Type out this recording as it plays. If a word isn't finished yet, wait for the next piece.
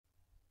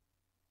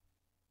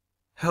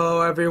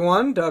Hello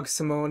everyone, Doug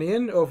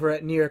Simonian over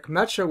at New York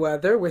Metro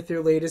Weather with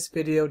your latest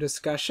video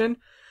discussion.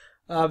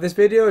 This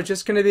video is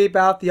just going to be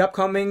about the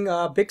upcoming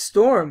big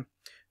storm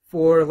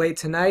for late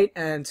tonight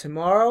and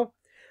tomorrow.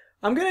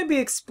 I'm going to be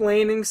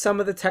explaining some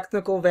of the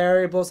technical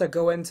variables that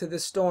go into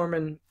this storm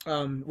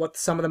and what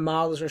some of the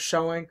models are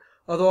showing.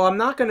 Although I'm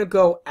not going to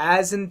go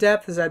as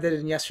in-depth as I did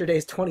in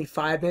yesterday's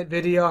 25-minute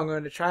video, I'm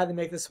going to try to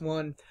make this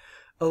one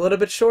a little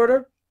bit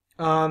shorter.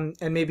 And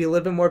maybe a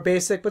little bit more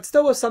basic, but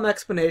still with some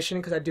explanation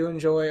because I do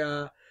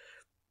enjoy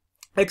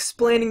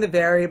explaining the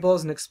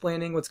variables and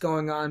explaining what's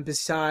going on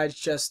besides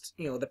just,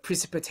 the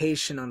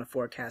precipitation on a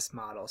forecast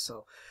model.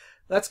 So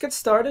let's get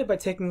started by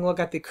taking a look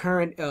at the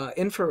current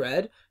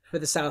infrared for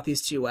the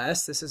southeast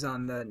US. This is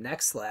on the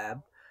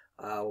NextLab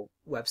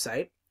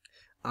website.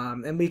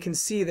 And we can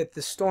see that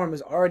the storm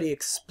is already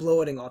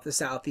exploding off the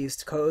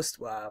southeast coast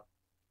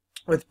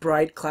with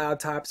bright cloud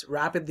tops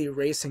rapidly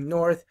racing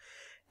north.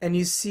 And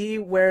you see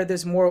where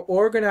there's more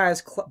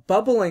organized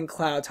bubbling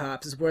cloud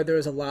tops is where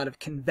there's a lot of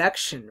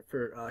convection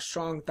for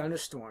strong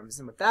thunderstorms.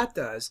 And what that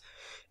does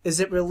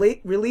is it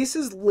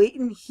releases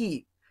latent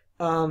heat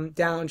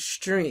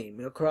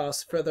downstream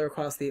further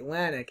across the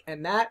Atlantic.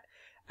 And that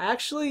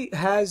actually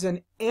has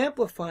an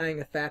amplifying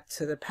effect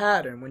to the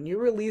pattern. When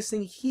you're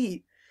releasing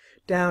heat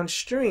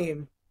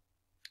downstream,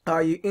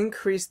 you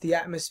increase the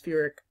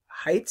atmospheric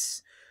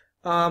heights.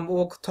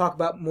 We'll talk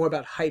more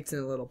about heights in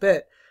a little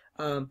bit.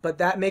 But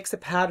that makes the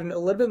pattern a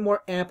little bit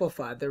more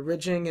amplified. The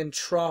ridging and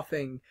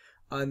troughing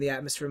in the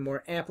atmosphere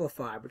more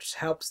amplified, which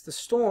helps the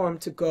storm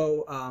to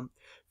go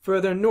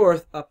further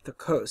north up the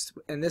coast.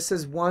 And this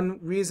is one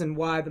reason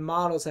why the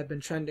models have been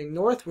trending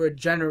northward,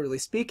 generally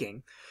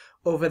speaking,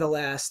 over the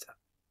last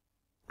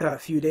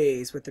few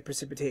days with the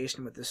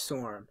precipitation with the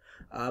storm.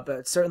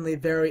 But certainly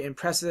very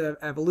impressive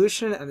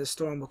evolution, and the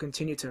storm will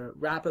continue to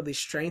rapidly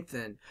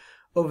strengthen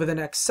over the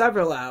next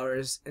several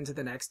hours into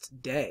the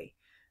next day.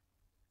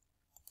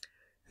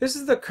 This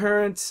is the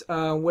current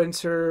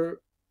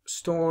winter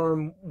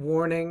storm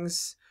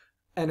warnings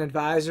and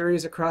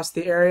advisories across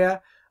the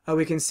area.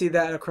 We can see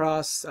that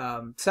across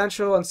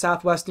central and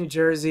southwest New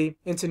Jersey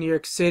into New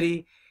York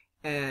City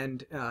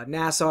and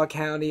Nassau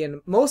County,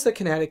 and most of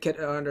Connecticut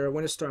are under a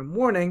winter storm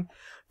warning.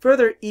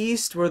 Further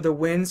east, where the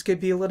winds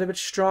could be a little bit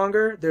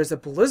stronger, there's a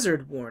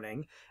blizzard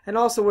warning, and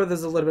also where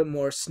there's a little bit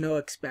more snow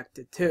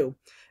expected too.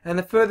 And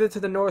the further to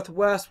the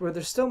northwest, where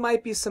there still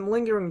might be some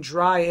lingering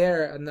dry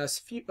air and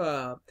thus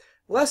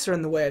lesser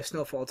in the way of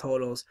snowfall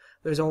totals,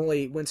 there's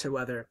only winter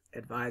weather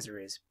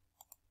advisories.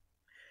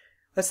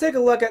 Let's take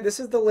a look at, this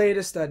is the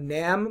latest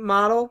NAM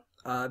model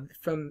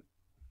that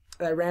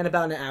ran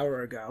about an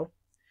hour ago.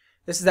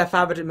 This is at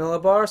 500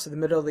 millibars, so the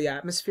middle of the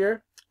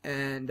atmosphere,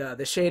 and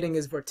the shading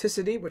is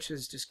vorticity, which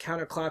is just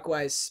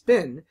counterclockwise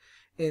spin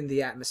in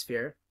the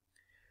atmosphere.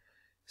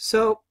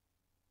 So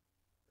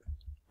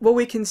what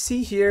we can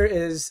see here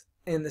is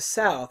in the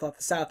south, off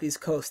the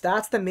southeast coast,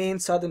 that's the main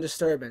southern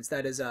disturbance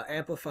that is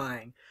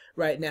amplifying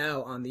right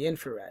now on the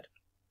infrared.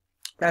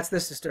 That's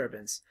this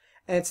disturbance.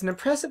 And it's an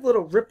impressive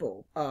little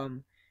ripple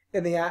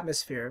in the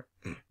atmosphere.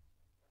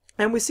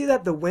 And we see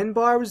that the wind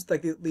barbs,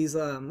 like these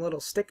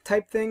little stick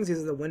type things,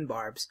 these are the wind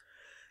barbs.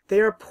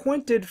 They are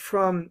pointed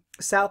from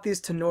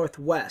southeast to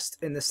northwest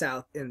in the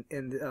south,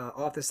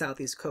 off the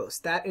southeast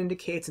coast. That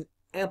indicates an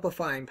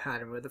amplifying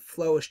pattern where the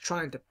flow is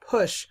trying to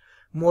push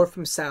more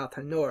from south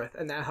to north,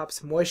 and that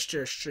helps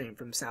moisture stream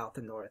from south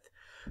to north.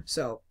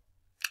 So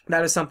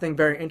that is something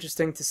very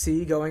interesting to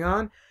see going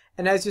on.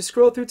 And as you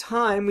scroll through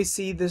time, we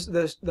see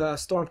the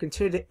storm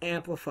continue to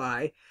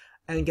amplify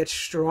and get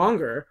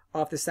stronger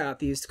off the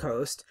southeast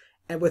coast,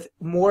 and with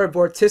more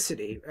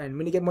vorticity. And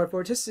when you get more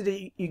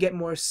vorticity, you get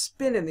more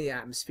spin in the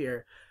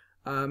atmosphere.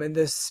 And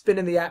the spin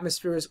in the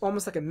atmosphere is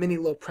almost like a mini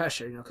low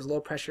pressure, because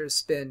low pressure is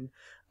spin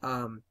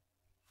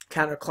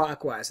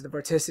counterclockwise. So the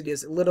vorticity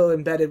is little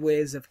embedded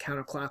waves of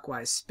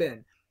counterclockwise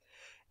spin.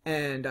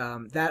 And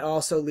that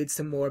also leads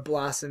to more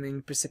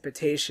blossoming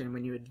precipitation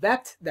when you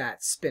advect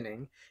that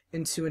spinning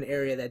into an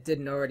area that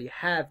didn't already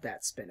have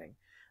that spinning.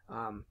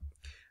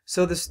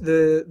 So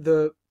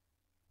the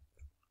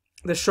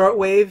short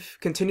wave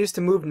continues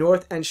to move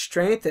north and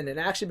strengthen and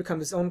actually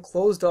becomes its own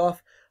closed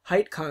off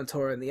height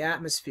contour in the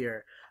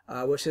atmosphere,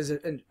 which is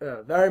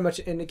very much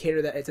an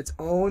indicator that it's its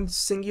own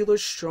singular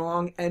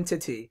strong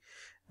entity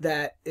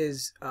that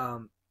is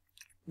going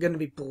to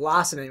be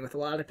blossoming with a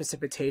lot of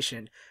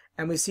precipitation.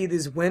 And we see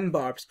these wind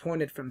barbs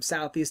pointed from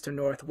southeast to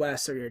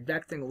northwest, so you're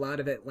advecting a lot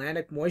of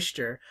Atlantic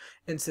moisture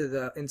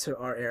into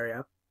our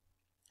area.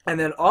 And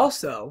then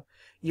also,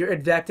 you're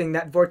advecting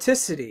that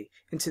vorticity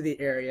into the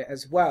area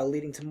as well,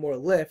 leading to more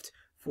lift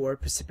for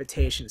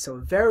precipitation. So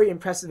a very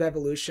impressive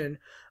evolution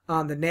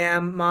on the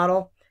NAM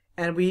model.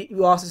 And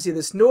you also see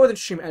this northern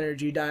stream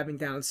energy diving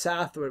down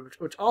southward,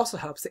 which also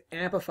helps to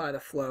amplify the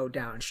flow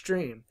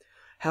downstream.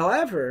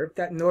 However,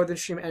 that northern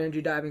stream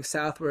energy diving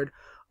southward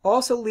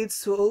also leads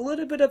to a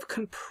little bit of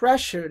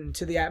compression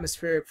to the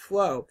atmospheric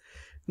flow.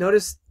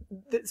 Notice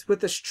this,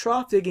 with this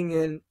trough digging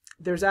in,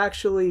 there's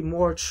actually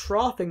more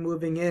troughing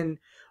moving in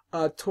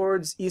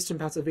towards eastern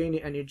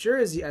Pennsylvania and New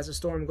Jersey as the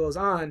storm goes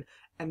on,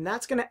 and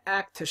that's going to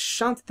act to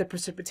shunt the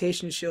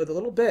precipitation shield a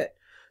little bit.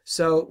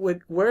 So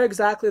where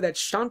exactly that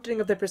shunting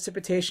of the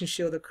precipitation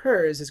shield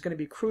occurs is going to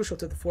be crucial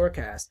to the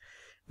forecast.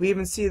 We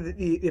even see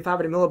the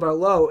 500 millibar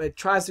low, it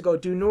tries to go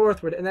due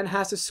northward and then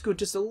has to scoot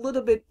just a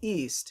little bit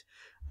east,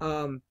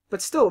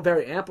 but still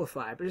very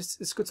amplified. But it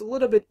scoots a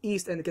little bit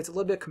east and it gets a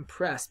little bit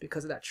compressed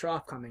because of that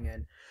trough coming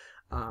in.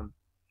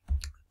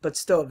 But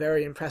still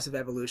very impressive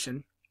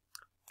evolution.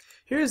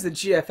 Here's the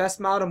GFS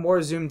model,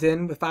 more zoomed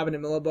in with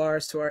 500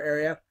 millibars to our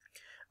area.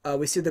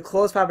 We see the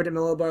closed 500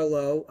 millibar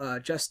low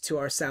just to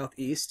our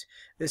southeast.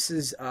 This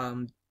is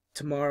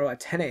tomorrow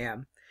at 10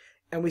 a.m.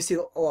 And we see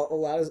a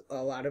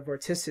lot of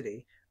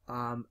vorticity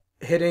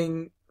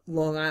hitting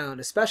Long Island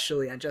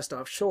especially and just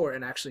offshore,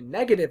 and actually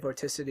negative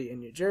vorticity in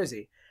New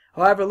Jersey.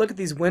 However, look at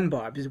these wind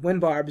barbs. These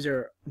wind barbs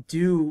are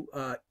due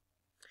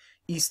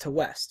east to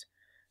west.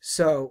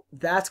 So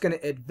that's going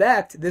to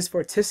advect this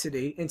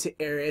vorticity into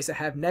areas that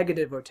have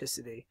negative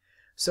vorticity.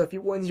 So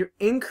when you're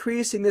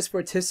increasing this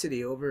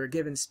vorticity over a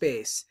given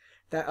space,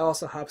 that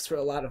also helps for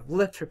a lot of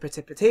lift for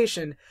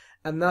precipitation,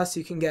 and thus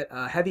you can get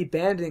a heavy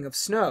banding of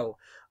snow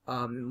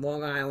in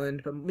Long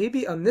Island, but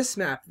maybe on this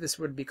map this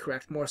would be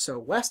correct, more so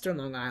western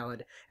Long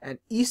Island and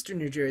eastern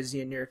New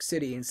Jersey and New York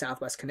City and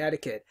southwest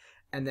Connecticut,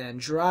 and then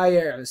dry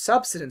air and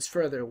subsidence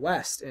further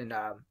west in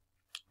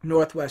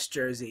northwest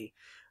Jersey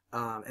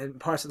and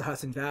parts of the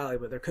Hudson Valley,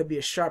 where there could be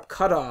a sharp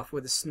cutoff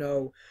where the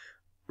snow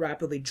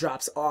rapidly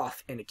drops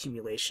off in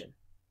accumulation.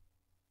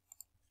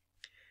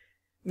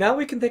 Now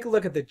we can take a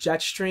look at the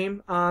jet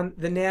stream on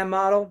the NAM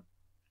model.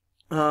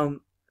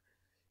 The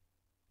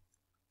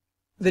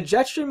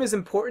jet stream is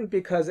important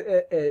because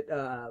it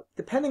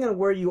depending on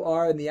where you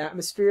are in the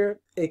atmosphere,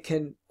 it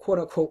can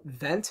quote-unquote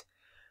vent.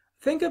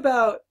 Think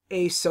about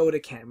a soda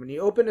can. When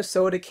you open a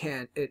soda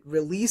can, it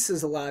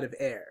releases a lot of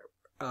air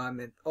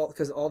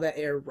because all that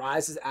air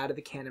rises out of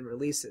the can and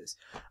releases.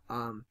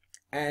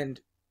 And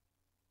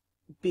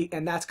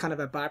that's kind of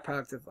a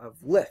byproduct of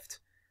lift,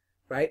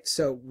 right?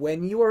 So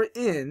when you are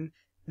in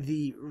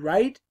the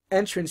right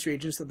entrance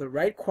region, so the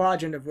right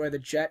quadrant of where the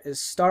jet is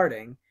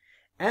starting,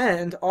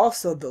 and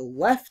also the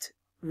left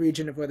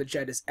region of where the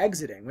jet is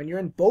exiting, when you're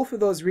in both of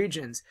those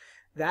regions,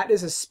 that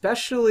is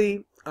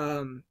especially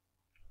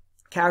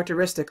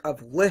characteristic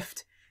of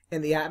lift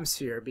in the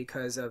atmosphere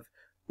because of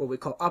what we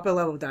call upper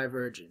level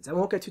divergence. I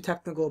won't get too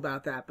technical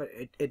about that, but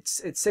it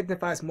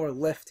signifies more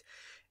lift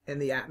in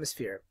the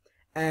atmosphere.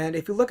 And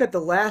if you look at the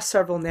last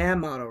several NAM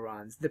model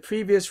runs, the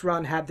previous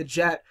run had the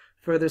jet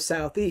further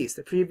southeast.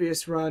 The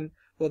previous run,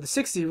 well, the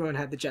 60 run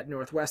had the jet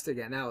northwest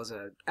again. That was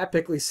a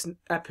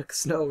epic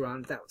snow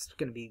run. That was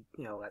going to be,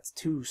 that's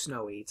too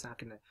snowy. It's not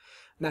going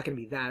to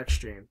be that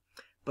extreme.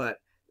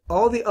 But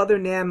all the other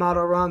NAM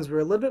model runs were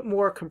a little bit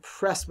more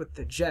compressed with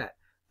the jet.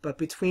 But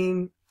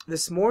between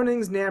this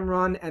morning's NAM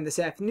run and this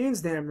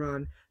afternoon's NAM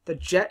run, the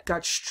jet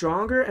got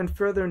stronger and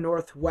further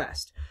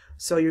northwest.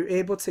 So you're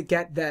able to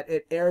get that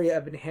area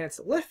of enhanced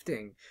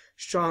lifting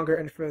stronger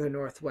and further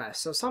northwest.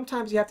 So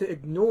sometimes you have to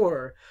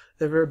ignore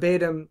the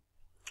verbatim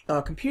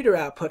computer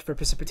output for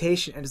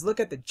precipitation and just look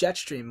at the jet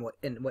stream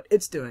and what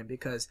it's doing,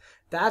 because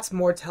that's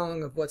more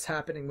telling of what's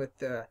happening with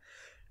the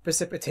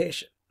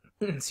precipitation.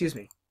 Excuse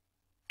me.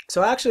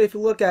 So actually, if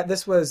you look at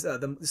this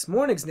this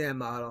morning's NAM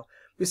model,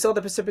 we saw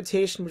the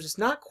precipitation which is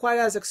not quite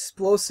as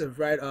explosive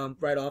right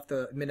off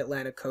the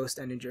Mid-Atlantic coast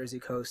and New Jersey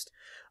coast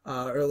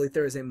early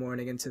Thursday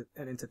morning into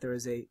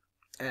Thursday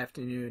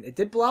afternoon. It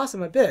did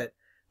blossom a bit,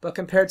 but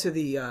compared to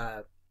the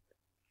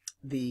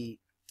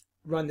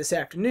run this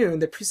afternoon,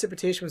 the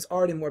precipitation was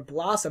already more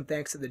blossom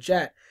thanks to the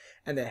jet,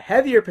 and the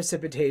heavier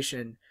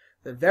precipitation,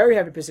 the very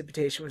heavy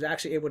precipitation, was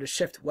actually able to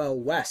shift well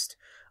west.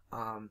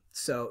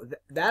 So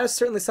that is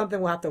certainly something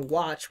we'll have to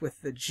watch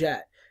with the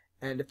jet.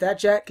 And if that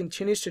jet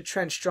continues to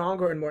trend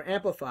stronger and more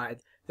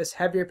amplified, this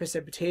heavier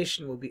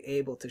precipitation will be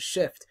able to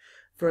shift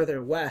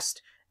further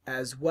west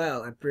as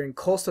well and bring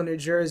coastal New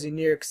Jersey,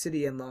 New York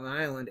City, and Long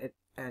Island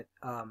at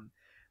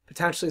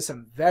potentially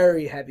some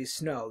very heavy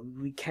snow.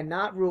 We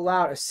cannot rule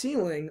out a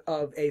ceiling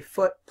of a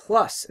foot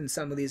plus in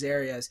some of these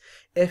areas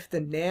if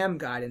the NAM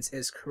guidance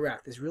is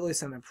correct. There's really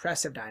some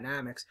impressive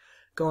dynamics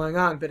going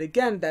on. But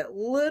again, that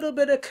little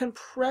bit of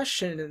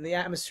compression in the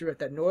atmosphere at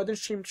that northern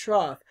stream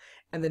trough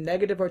and the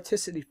negative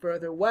vorticity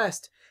further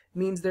west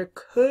means there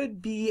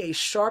could be a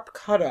sharp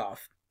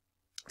cutoff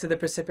to the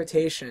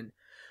precipitation.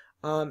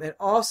 And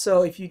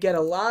also, if you get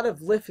a lot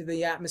of lift in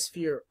the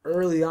atmosphere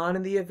early on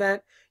in the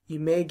event, you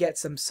may get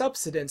some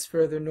subsidence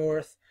further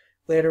north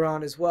later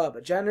on as well.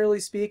 But generally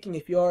speaking,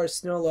 if you are a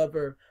snow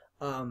lover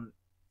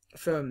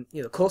from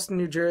coastal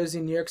New Jersey,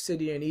 New York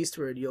City, and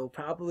eastward, you'll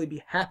probably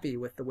be happy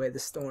with the way the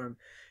storm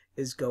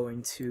is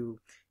going to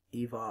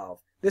evolve.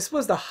 This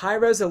was the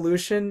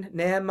high-resolution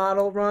NAM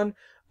model run.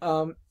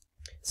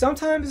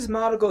 Sometimes this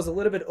model goes a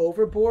little bit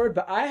overboard,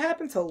 but I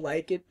happen to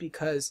like it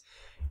because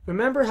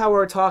remember how we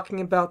were talking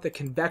about the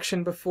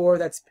convection before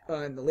that's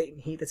and the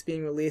latent heat that's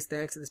being released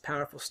thanks to this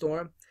powerful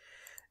storm?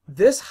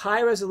 This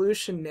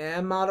high-resolution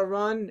NAM model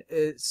run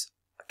is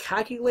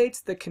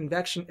calculates the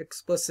convection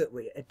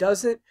explicitly. It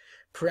doesn't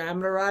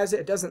parameterize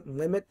it. It doesn't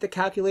limit the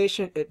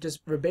calculation. It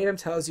just verbatim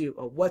tells you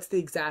what's the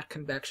exact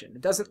convection.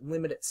 It doesn't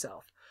limit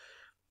itself.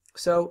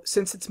 So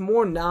since it's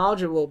more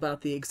knowledgeable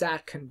about the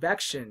exact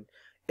convection,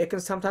 it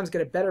can sometimes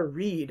get a better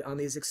read on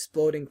these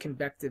exploding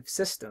convective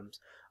systems.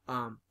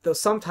 Though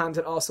sometimes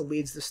it also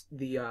leads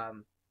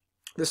the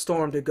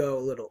storm to go a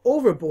little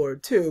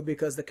overboard too,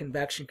 because the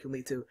convection can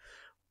lead to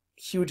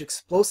huge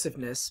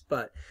explosiveness.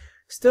 But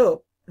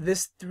still,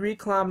 this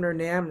 3-kilometer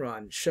NAM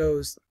run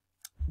shows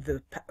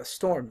the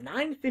storm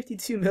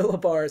 952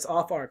 millibars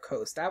off our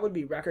coast. That would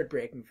be record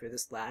breaking for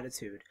this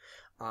latitude,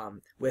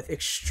 with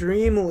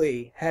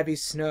extremely heavy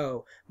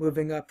snow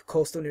moving up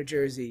coastal New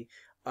Jersey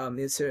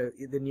into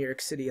the New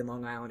York City and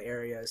Long Island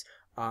areas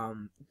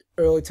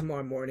early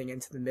tomorrow morning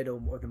into the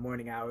middle of the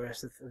morning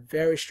hours, with a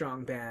very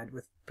strong band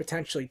with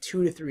potentially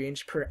 2 to 3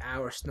 inch per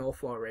hour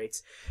snowfall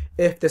rates,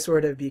 if this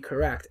were to be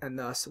correct, and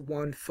thus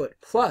 1 foot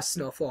plus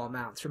snowfall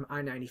amounts from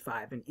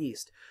I-95 and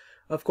east.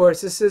 Of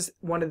course, this is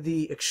one of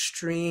the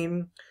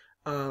extreme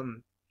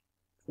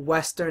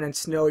western and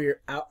snowier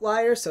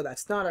outliers, so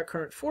that's not our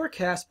current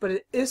forecast, but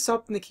it is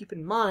something to keep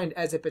in mind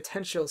as a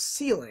potential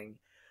ceiling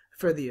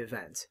for the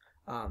event.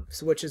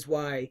 Which is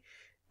why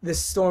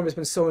this storm has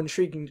been so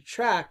intriguing to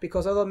track,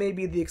 because although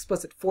maybe the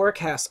explicit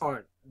forecasts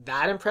aren't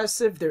that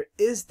impressive, there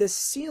is this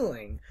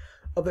ceiling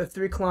of a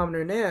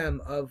 3-kilometer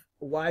NAM of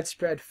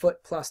widespread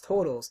foot plus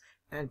totals,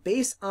 and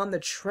based on the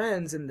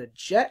trends in the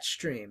jet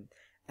stream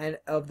and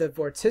of the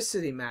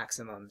vorticity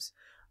maximums,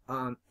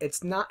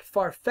 it's not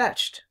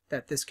far-fetched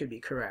that this could be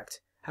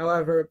correct.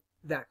 However,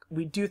 that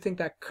we do think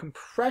that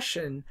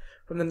compression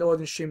from the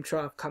northern stream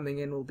trough coming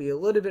in will be a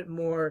little bit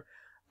more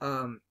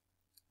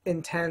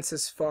intense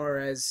as far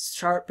as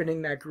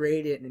sharpening that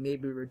gradient and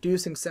maybe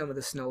reducing some of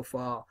the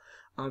snowfall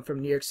from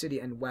New York City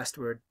and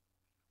westward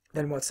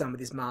than what some of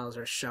these models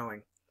are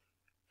showing.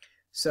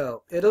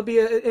 So it'll be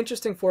an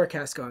interesting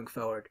forecast going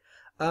forward.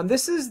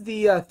 This is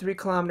the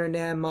 3-kilometer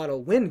NAM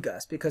model wind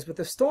gust, because with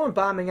the storm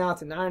bombing out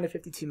to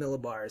 952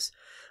 millibars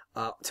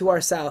to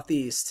our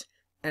southeast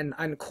and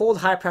cold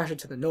high pressure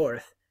to the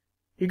north,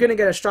 you're going to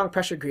get a strong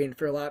pressure gradient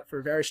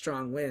for very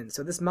strong winds.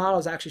 So this model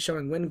is actually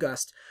showing wind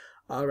gusts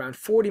around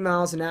 40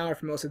 miles an hour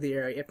for most of the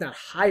area, if not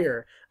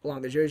higher,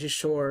 along the Jersey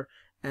Shore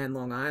and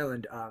Long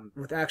Island,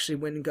 with actually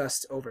wind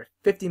gusts over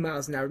 50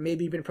 miles an hour,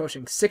 maybe even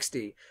approaching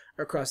 60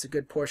 across a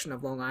good portion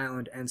of Long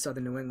Island and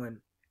southern New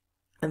England.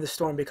 And the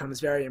storm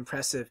becomes very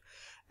impressive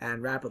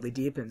and rapidly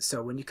deepens.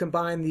 So when you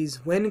combine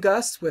these wind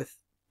gusts with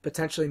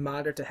potentially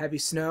moderate to heavy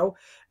snow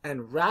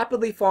and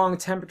rapidly falling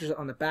temperatures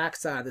on the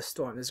backside of the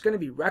storm, there's going to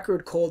be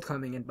record cold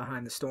coming in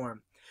behind the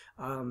storm.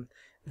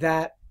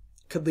 That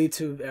could lead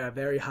to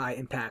very high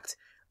impact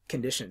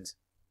conditions.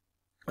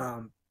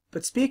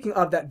 But speaking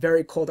of that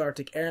very cold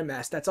Arctic air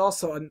mass, that's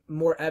also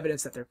more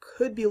evidence that there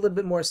could be a little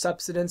bit more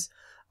subsidence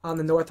on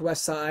the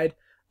northwest side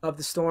of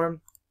the storm,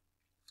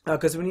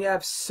 because when you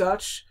have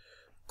such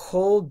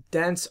cold,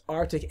 dense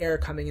Arctic air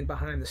coming in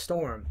behind the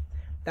storm,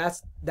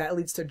 that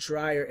leads to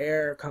drier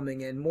air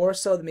coming in, more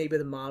so than maybe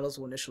the models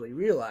will initially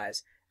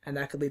realize, and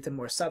that could lead to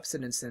more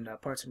subsidence in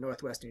parts of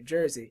northwest New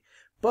Jersey.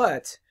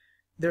 But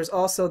there's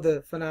also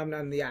the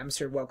phenomenon in the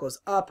atmosphere, what goes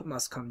up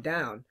must come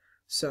down.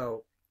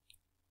 So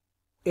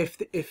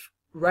if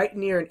right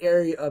near an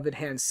area of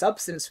enhanced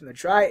subsidence from the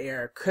dry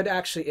air could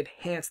actually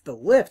enhance the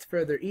lift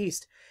further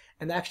east,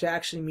 and that could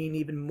actually mean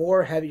even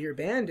more heavier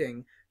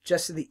banding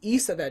just to the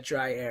east of that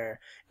dry air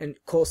in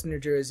coastal New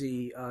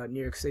Jersey, New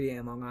York City,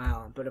 and Long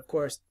Island. But of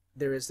course,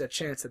 there is a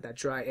chance that that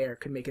dry air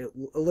could make it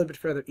a little bit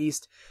further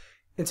east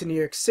into New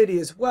York City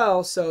as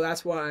well. So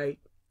that's why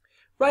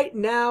right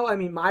now, I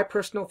mean, my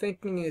personal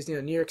thinking is,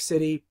 New York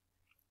City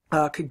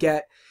could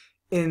get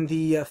in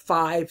the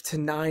 5 to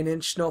 9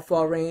 inch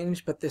snowfall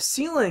range, but the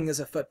ceiling is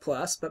a foot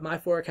plus. But my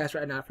forecast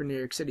right now for New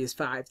York City is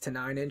 5 to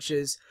 9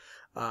 inches.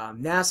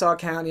 Nassau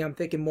County, I'm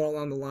thinking more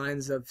along the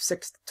lines of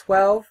 6 to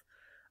 12.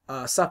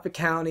 Suffolk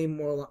County,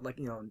 more like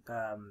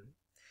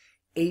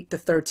 8 to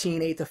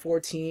 13, 8 to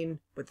 14,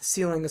 but the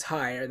ceiling is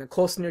higher. And then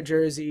coastal New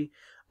Jersey,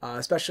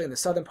 especially in the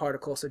southern part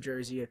of coastal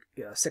Jersey,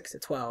 6 to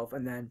 12,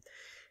 and then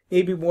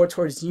maybe more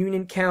towards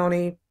Union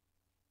County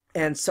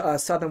and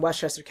southern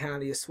Westchester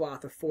County, a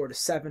swath of 4 to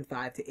 7,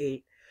 5 to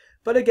 8.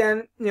 But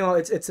again,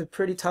 it's a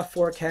pretty tough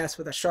forecast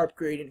with a sharp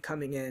gradient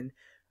coming in,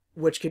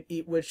 which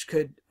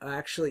could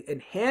actually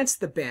enhance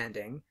the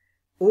banding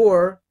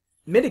or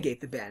mitigate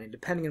the banding,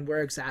 depending on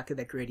where exactly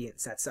that gradient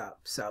sets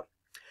up. So,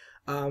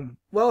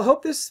 well, I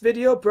hope this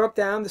video broke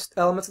down the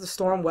elements of the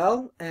storm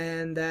well,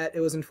 and that it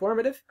was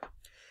informative.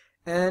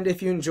 And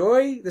if you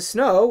enjoy the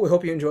snow, we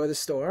hope you enjoy the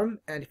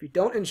storm. And if you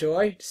don't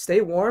enjoy, stay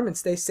warm and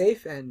stay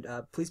safe, and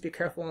please be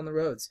careful on the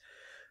roads.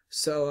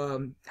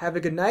 So have a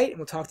good night, and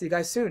we'll talk to you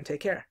guys soon. Take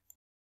care.